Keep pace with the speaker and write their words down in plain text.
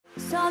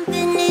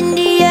Something in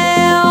the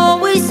air,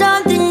 always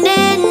something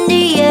in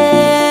the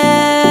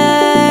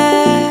air.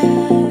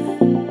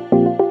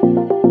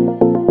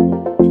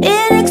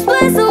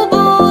 Inexplicable,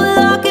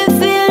 I can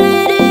feel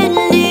it in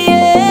the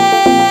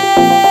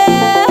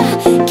air.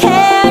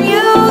 Can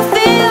you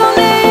feel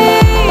me?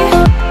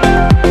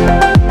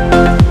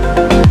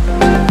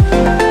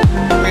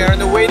 We are on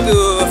the way to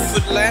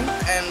Foodland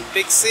and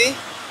Big C.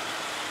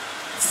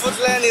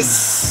 Foodland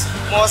is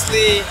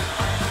mostly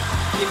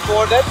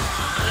imported.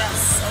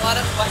 Yes, a lot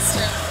of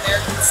Western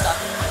American stuff.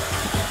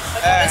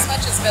 But not as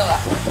much as Villa.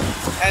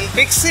 And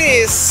Big C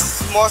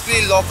is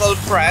mostly local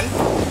brand,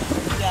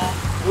 Yeah.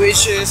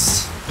 which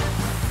is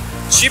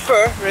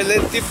cheaper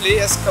relatively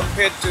as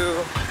compared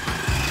to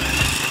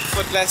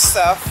Foodland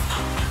stuff.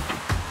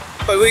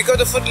 But we go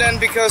to Foodland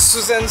because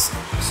Susan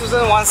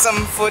wants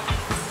some food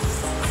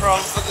from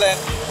Foodland.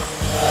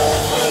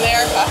 From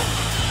America.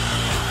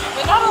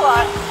 But not a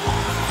lot.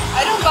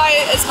 I don't buy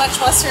as much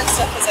Western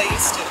stuff as I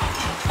used to.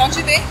 Don't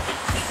you think?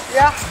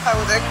 Yeah, I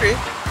would agree.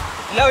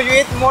 No, you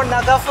eat more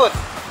Naga food.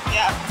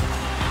 Yeah.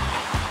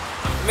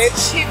 Made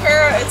It's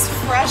cheaper, it's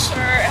fresher,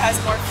 it has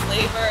more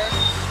flavor,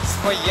 it's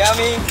more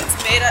yummy, it's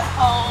made at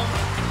home.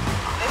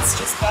 It's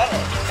just better.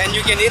 and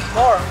you can eat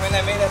more when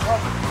I made at home.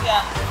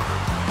 Yeah.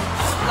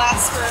 It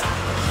lasts for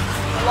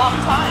a long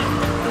time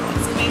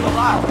because it made a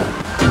lot.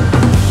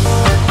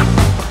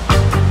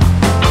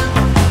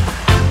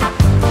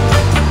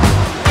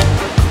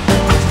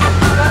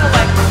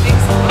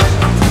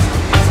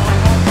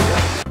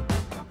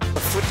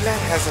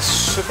 Foodland has a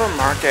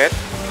supermarket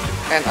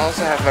and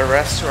also have a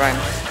restaurant.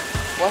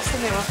 What's the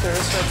name of the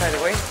restaurant, by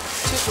the way?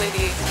 Tuk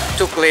lady,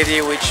 Tuk Lady,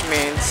 which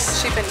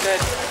means cheap and good.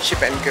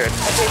 cheap and good.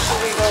 Okay,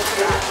 should we go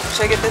to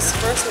should I get this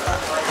first or not?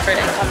 Right,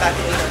 and come back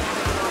later.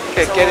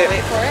 Okay, So get we'll it.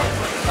 wait for it?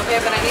 Okay,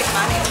 but I need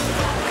money.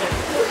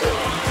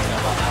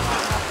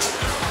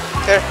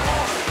 Here.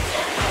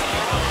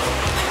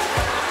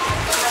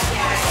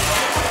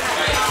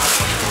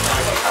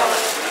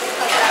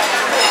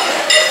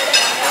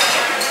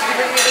 You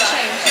bring me the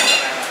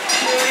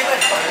change.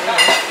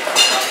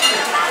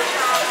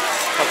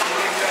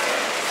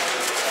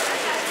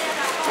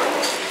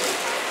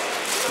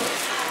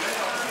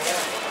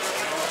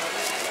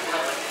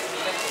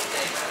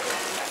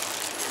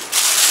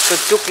 So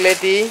Tuk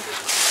Lady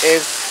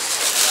is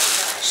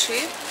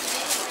Cheap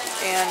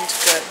and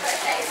good.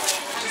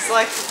 It's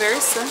like very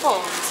simple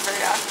and it's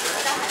very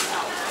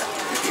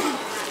accurate.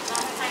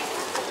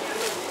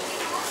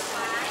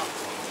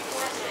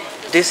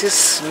 this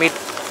is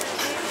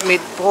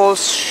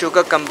Meatballs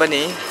Sugar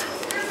Company.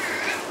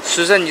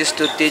 Susan used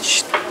to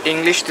teach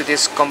English to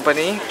this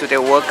company, to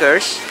their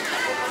workers.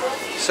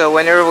 So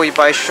whenever we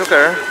buy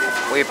sugar,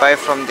 we buy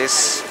from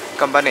this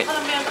company.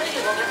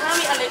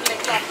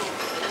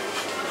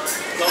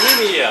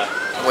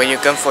 When you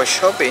come for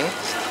shopping,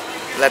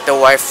 let the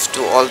wife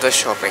do all the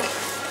shopping.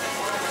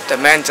 The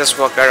man just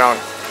walk around,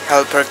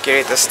 help her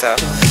carry the stuff.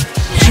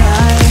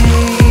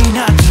 Try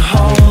not to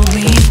hold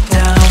me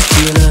down.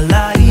 Feel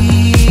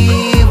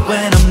alive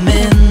when I'm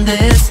in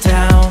this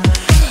town.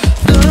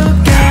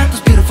 Look at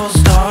those beautiful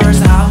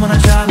stars. I wanna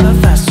drive a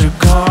faster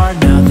car.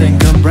 Nothing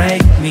can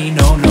break me.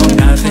 No, no,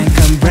 nothing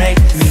can break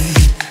me.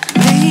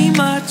 Lay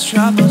my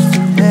troubles to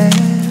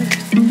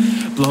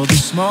rest. Blow the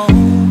smoke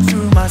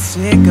through my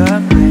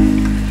cigarette.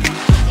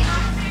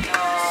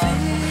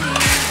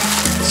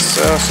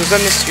 So Susan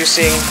is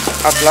using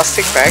a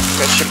plastic bag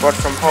that she bought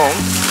from home.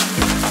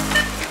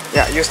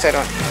 Yeah, use that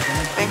one.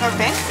 Bangkok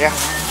Bank? Yeah.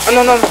 Oh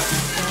no no no.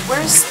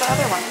 Where's the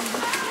other one?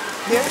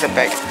 Here? The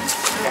bag.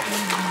 Yeah.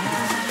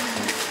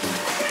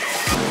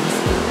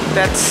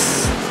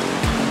 That's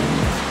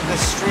the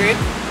street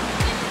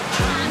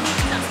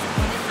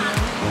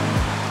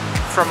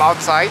from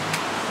outside.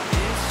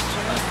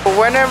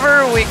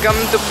 Whenever we come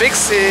to Big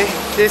C,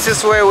 this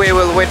is where we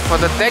will wait for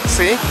the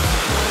taxi.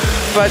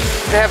 But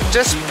they have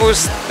just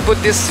put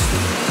this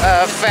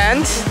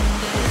fence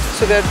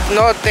so that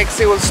no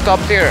taxi will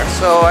stop here.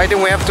 So I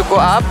think we have to go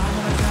up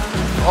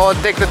or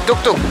take the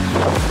tuk-tuk.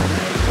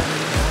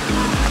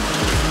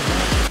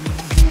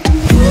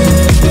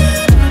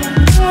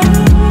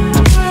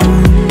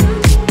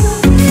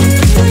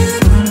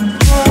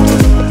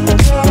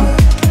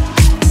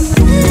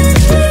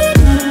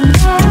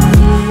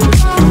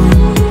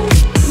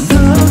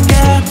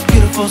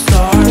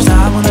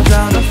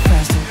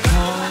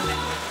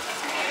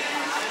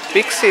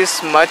 Big C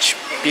is much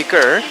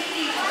bigger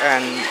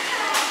and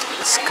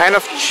it's kind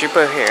of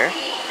cheaper here.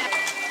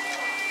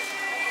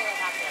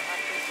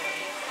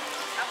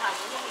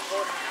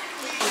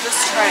 We'll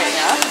just try it,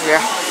 yeah?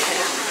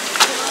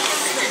 Yeah.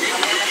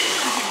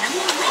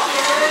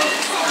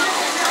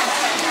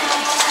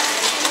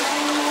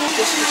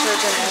 Dish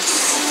detergent is...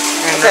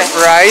 And Okay.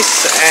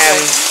 rice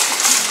and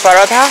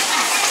paratha.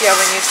 Yeah,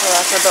 we need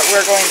paratha, but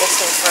we're going this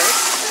way first.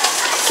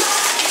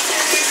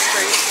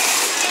 Straight.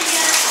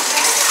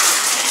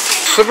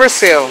 Super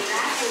sale.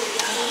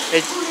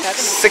 It's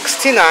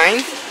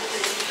 69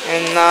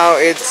 and now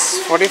it's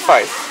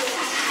 45.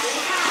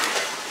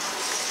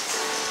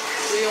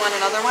 Do you want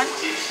another one?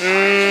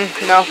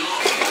 No.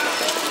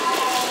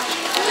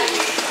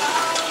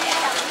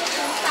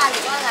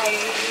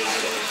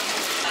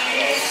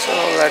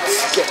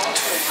 Let's get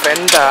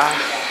Fenda.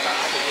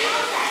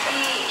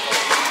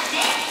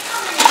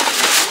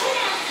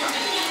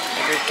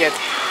 We get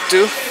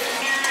 2.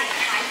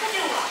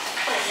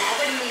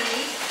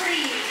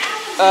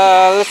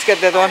 Let's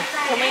get that one.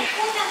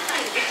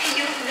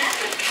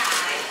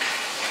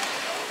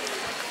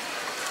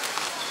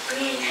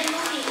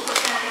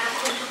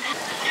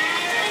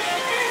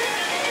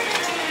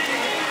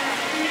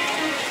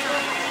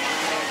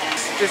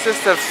 This is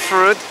the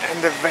fruit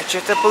and the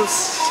vegetables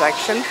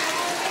section.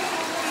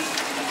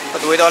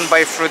 But we don't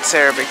buy fruits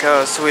here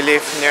because we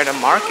live near the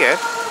market.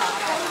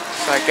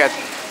 So I get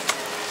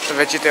the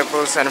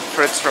vegetables and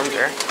fruits from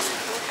there.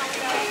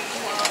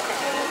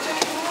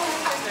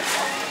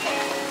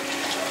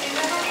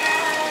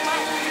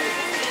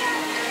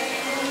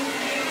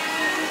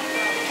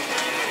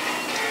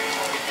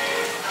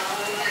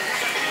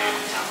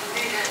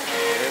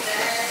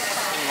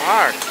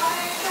 Smart.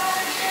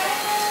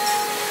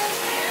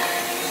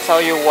 That's how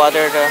you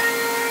water the,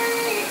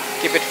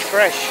 keep it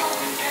fresh.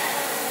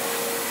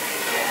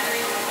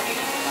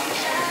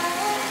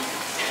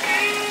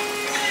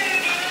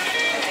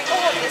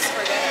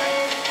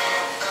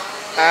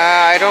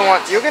 I don't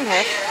want, you can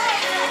have.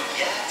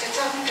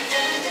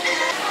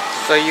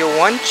 So you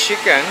want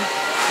chicken,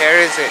 here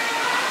is it.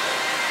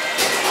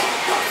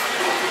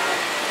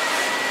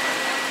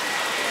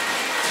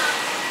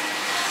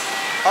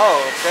 Oh,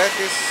 that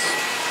is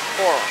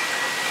pork.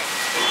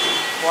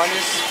 One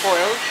is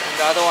spoiled and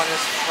the other one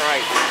is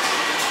fried.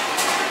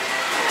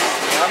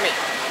 Yummy.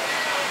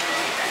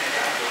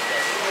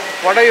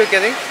 What are you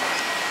getting?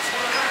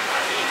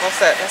 What's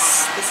that?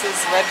 This is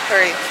red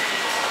curry.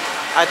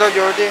 I thought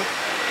you already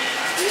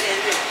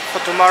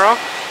for tomorrow.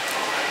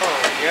 Oh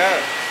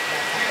yeah.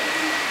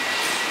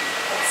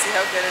 Let's see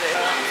how good it is.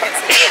 Can't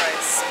see the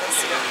price. Let's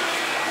see it.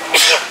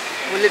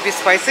 Will it be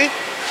spicy?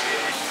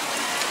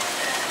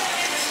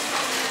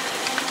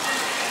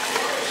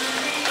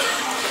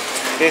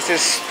 This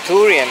is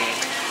durian.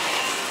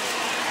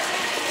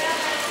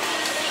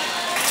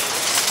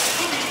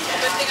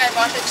 Good thing I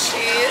bought the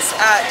cheese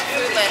at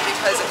Foodland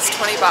because it's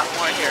 20 baht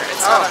more here.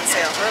 It's not on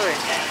sale. Really?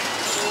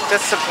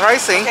 That's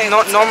surprising. Okay,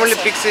 Not let's normally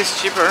get Big this C is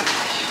cheaper.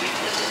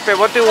 Okay,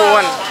 what do we Well,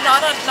 want?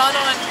 not on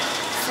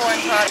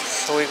foreign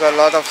products. So we got a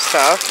lot of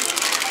stuff.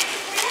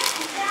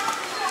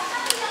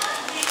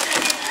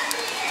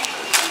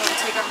 Oh,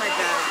 take out my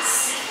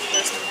bags.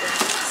 There's no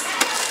bags.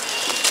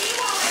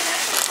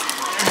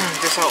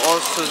 These are all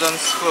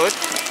Susan's food.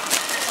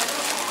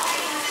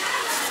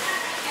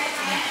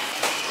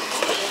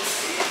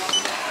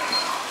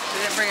 We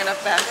didn't bring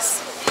enough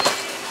bags.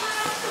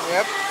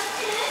 Yep.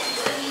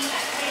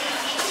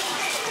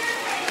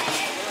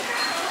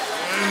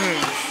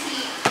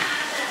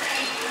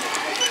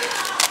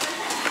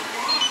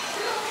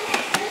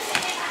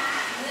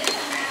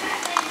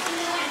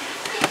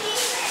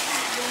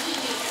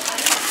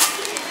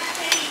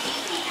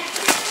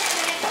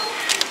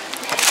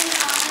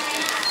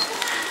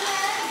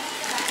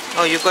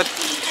 Oh, you got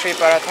 3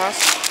 parathas?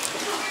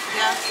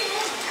 Yeah.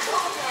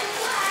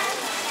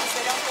 Because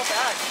they don't go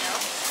bad, you know?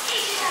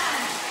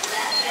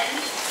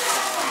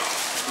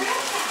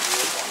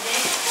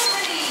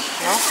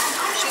 No?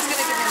 She's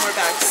gonna give me more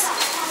bags.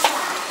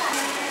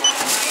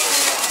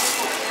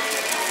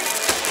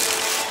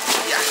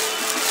 Yeah.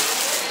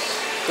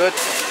 Good.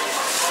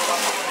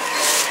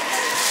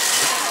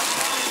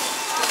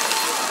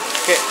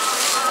 Okay.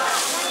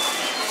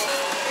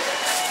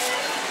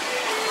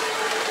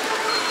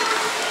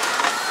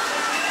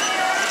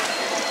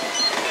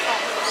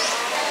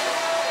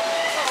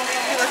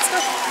 Okay, let's go.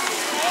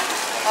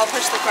 I'll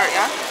push the cart,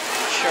 yeah?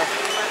 Sure.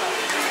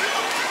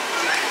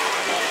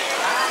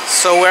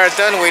 So we're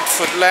done with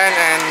Foodland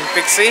and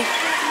Big C.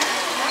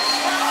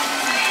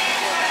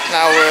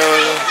 Now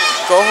we'll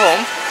go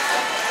home.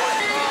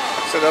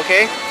 Is it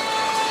okay?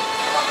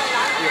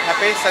 You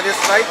happy?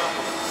 Satisfied?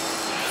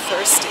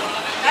 Thirsty.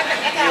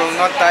 You will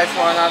not die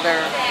for another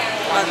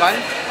 1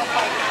 month?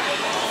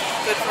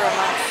 Good for a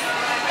month.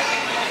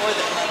 More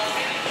than a month.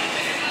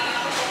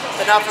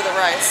 But not for the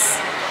rice.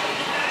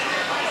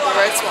 The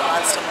rice won't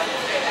last a month.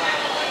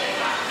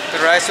 The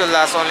rice will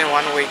last only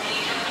 1 week.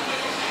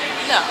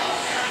 No.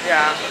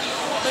 Yeah.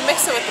 We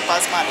mix it with the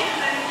basmati.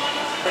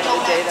 For the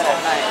day than at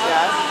night,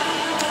 yeah?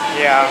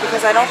 Yeah.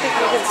 Because I don't think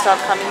we can stop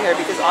coming here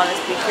because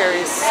honestly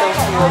carries so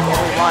few of what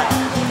we want.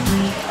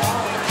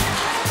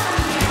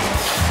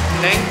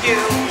 Thank you.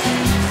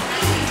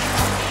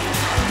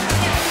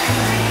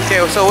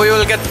 Okay, so we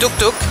will get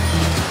tuktuk.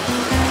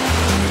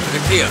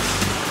 Here.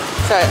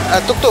 ใช่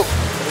tuktuk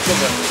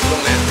ตร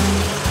งนั้น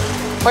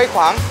ห้วยข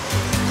วาง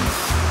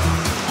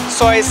ซ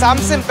อย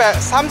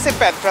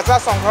38ประชา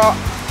สงเคราะห์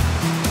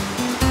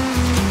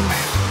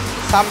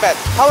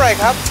38เท่าไหร่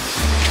ครับ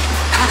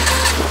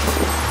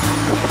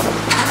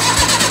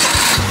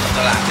ต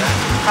ลาดนะ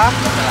ครับ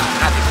ตลาด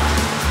50 บาท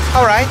เท่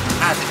าไหร่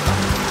 50 บา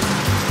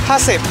ท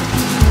 50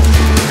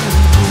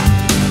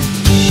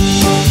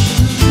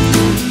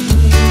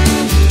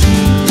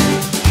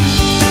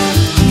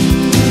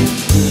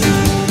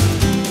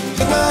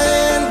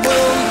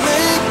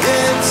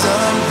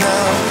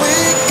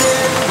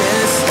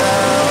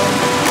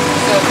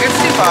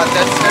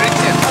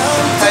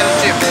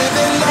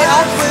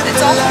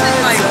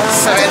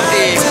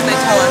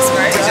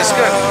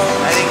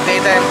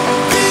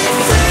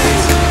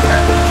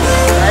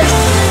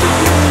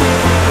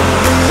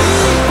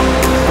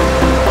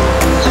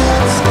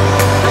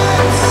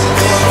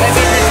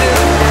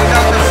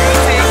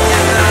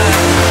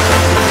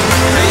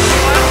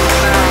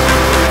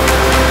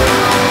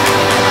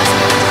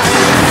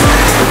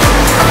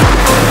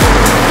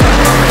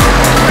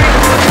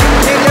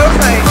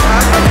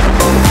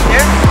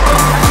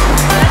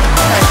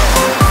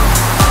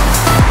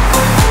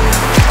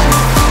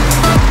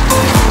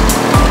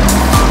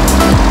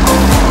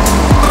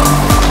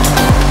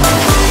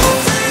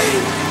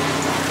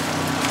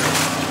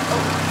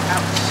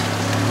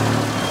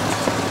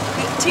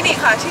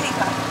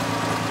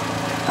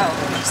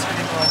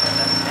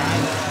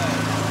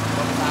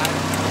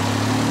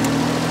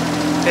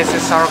 This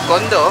is our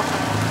condo.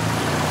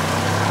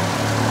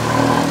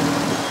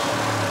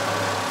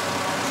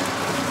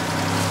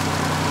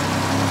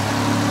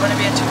 Want to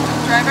be a tuktuk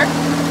driver?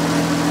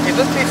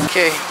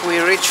 Okay, we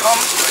reach home.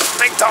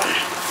 Break down.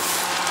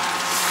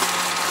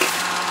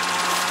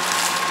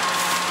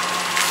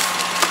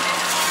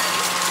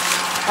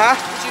 Huh?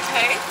 Did you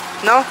pay?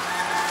 No?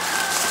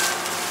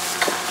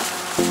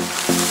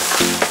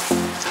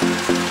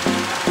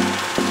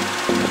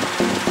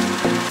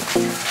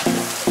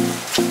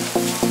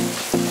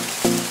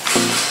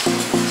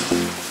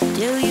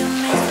 Do you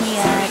miss me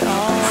at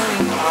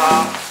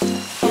all?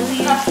 Do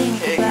you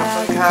think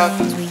about the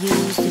things we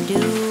used to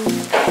do?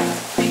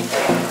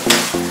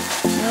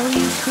 No,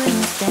 you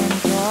couldn't stand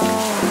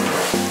tall.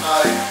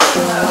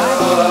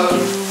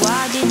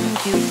 Why didn't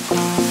you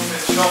call?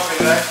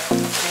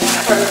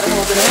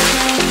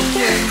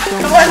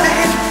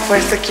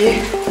 Where's the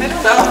key? I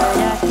don't know.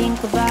 I think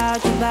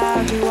about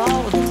you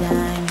all the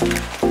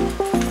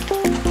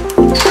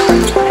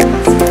time.